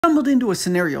Stumbled into a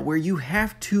scenario where you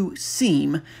have to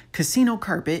seam casino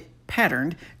carpet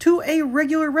patterned to a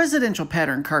regular residential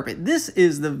pattern carpet. This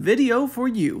is the video for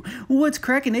you. What's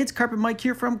cracking? It's Carpet Mike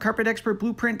here from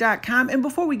CarpetExpertBlueprint.com. And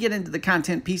before we get into the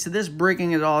content piece of this,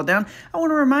 breaking it all down, I want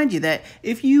to remind you that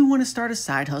if you want to start a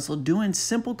side hustle doing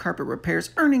simple carpet repairs,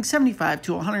 earning $75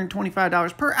 to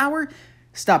 $125 per hour,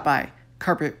 stop by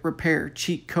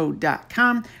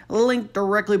CarpetRepairCheatCode.com, link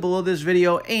directly below this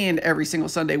video. And every single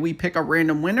Sunday we pick a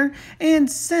random winner and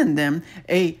send them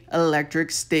a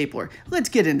electric stapler. Let's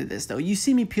get into this though. You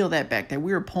see me peel that back there.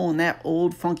 We were pulling that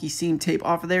old funky seam tape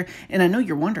off of there, and I know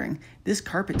you're wondering, this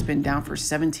carpet's been down for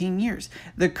 17 years.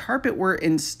 The carpet we're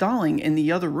installing in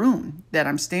the other room that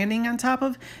I'm standing on top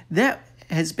of, that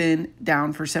has been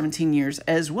down for 17 years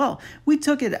as well. We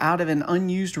took it out of an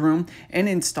unused room and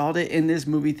installed it in this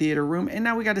movie theater room, and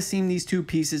now we got to seam these two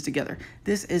pieces together.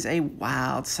 This is a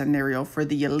wild scenario for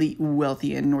the elite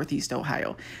wealthy in Northeast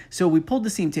Ohio. So we pulled the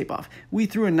seam tape off. We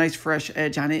threw a nice fresh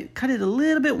edge on it, cut it a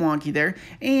little bit wonky there,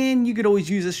 and you could always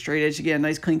use a straight edge to get a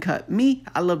nice clean cut. Me,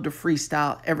 I love to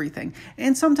freestyle everything.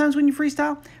 And sometimes when you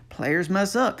freestyle, players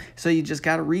mess up, so you just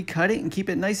got to recut it and keep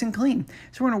it nice and clean.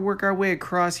 So we're going to work our way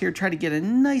across here, try to get a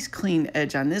nice clean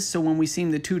edge on this, so when we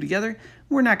seam the two together,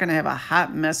 we're not going to have a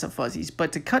hot mess of fuzzies.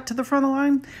 But to cut to the front of the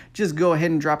line, just go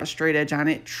ahead and drop a straight edge on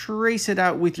it, trace it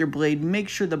out with your blade, make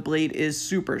sure the blade is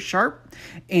super sharp,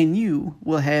 and you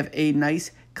will have a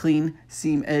nice clean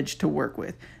seam edge to work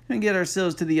with. We're going to get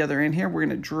ourselves to the other end here. We're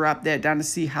going to drop that down to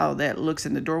see how that looks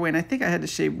in the doorway, and I think I had to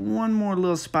shave one more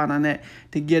little spot on that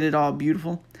to get it all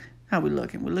beautiful. How we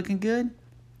looking? We're looking good?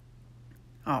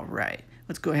 All right.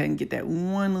 Let's go ahead and get that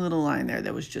one little line there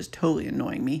that was just totally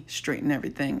annoying me. Straighten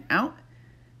everything out.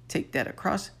 Take that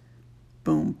across.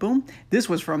 Boom, boom. This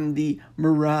was from the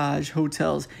Mirage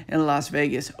Hotels in Las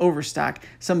Vegas. Overstock.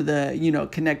 Some of the,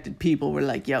 connected people were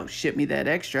like, yo, ship me that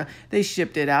extra. They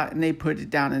shipped it out and they put it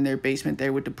down in their basement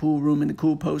there with the pool room and the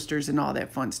cool posters and all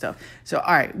that fun stuff. So,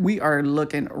 all right, we are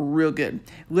looking real good.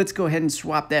 Let's go ahead and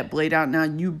swap that blade out. Now,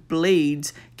 you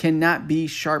blades cannot be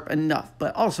sharp enough,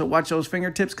 but also watch those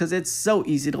fingertips because it's so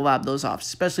easy to lob those off,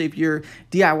 especially if you're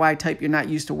DIY type, you're not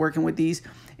used to working with these.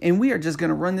 And we are just going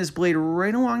to run this blade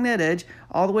right along that edge,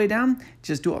 all the way down.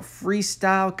 Just do a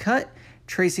freestyle cut,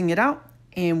 tracing it out.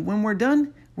 And when we're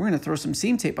done, we're going to throw some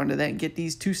seam tape under that and get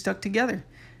these two stuck together.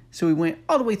 So we went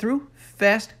all the way through,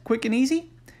 fast, quick, and easy.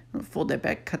 I'm going to fold that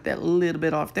back, cut that little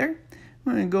bit off there.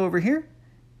 We're going to go over here,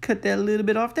 cut that little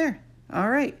bit off there. All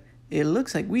right, it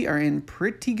looks like we are in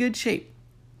pretty good shape.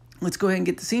 Let's go ahead and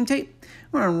get the seam tape.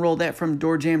 We're going to roll that from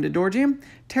door jamb to door jamb,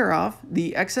 tear off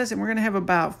the excess, and we're going to have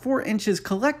about 4 inches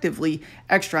collectively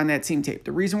extra on that seam tape.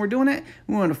 The reason we're doing it,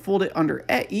 we want to fold it under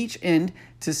at each end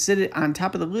to sit it on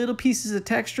top of the little pieces of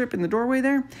tack strip in the doorway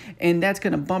there, and that's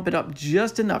going to bump it up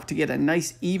just enough to get a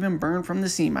nice even burn from the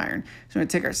seam iron. So we're going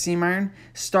to take our seam iron,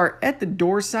 start at the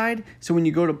door side, so when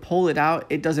you go to pull it out,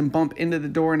 it doesn't bump into the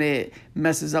door and it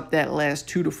messes up that last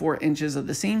 2 to 4 inches of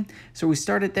the seam. So we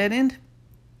start at that end,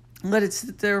 let it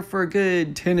sit there for a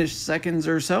good 10-ish seconds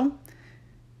or so.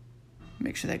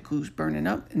 Make sure that glue's burning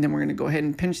up. And then we're going to go ahead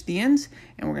and pinch the ends.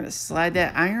 And we're going to slide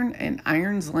that iron an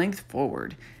iron's length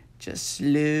forward. Just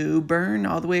slow burn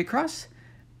all the way across.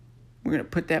 We're going to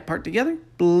put that part together,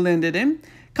 blend it in.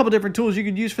 A couple different tools you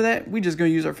could use for that. We're just going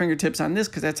to use our fingertips on this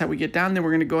because that's how we get down. Then we're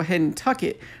going to go ahead and tuck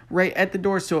it right at the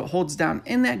door so it holds down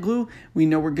in that glue. We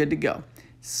know we're good to go.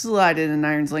 Slide it an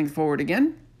iron's length forward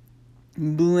again.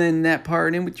 Blend that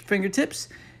part in with your fingertips.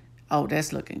 Oh,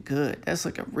 that's looking good. That's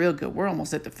looking real good. We're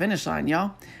almost at the finish line,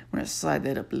 y'all. We're going to slide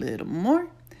that up a little more.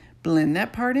 Blend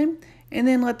that part in. And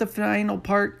then let the final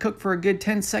part cook for a good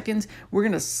 10 seconds. We're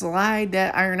going to slide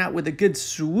that iron out with a good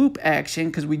swoop action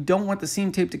because we don't want the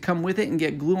seam tape to come with it and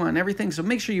get glue on everything. So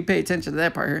make sure you pay attention to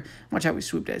that part here. Watch how we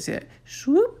swoop that. See that?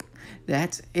 Swoop.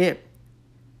 That's it.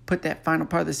 Put that final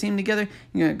part of the seam together.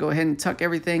 You're going to go ahead and tuck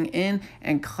everything in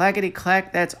and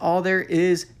clackety-clack. That's all there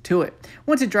is to it.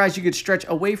 Once it dries, you could stretch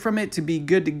away from it to be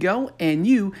good to go, and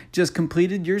you just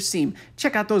completed your seam.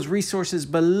 Check out those resources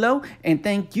below, and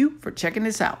thank you for checking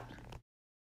this out.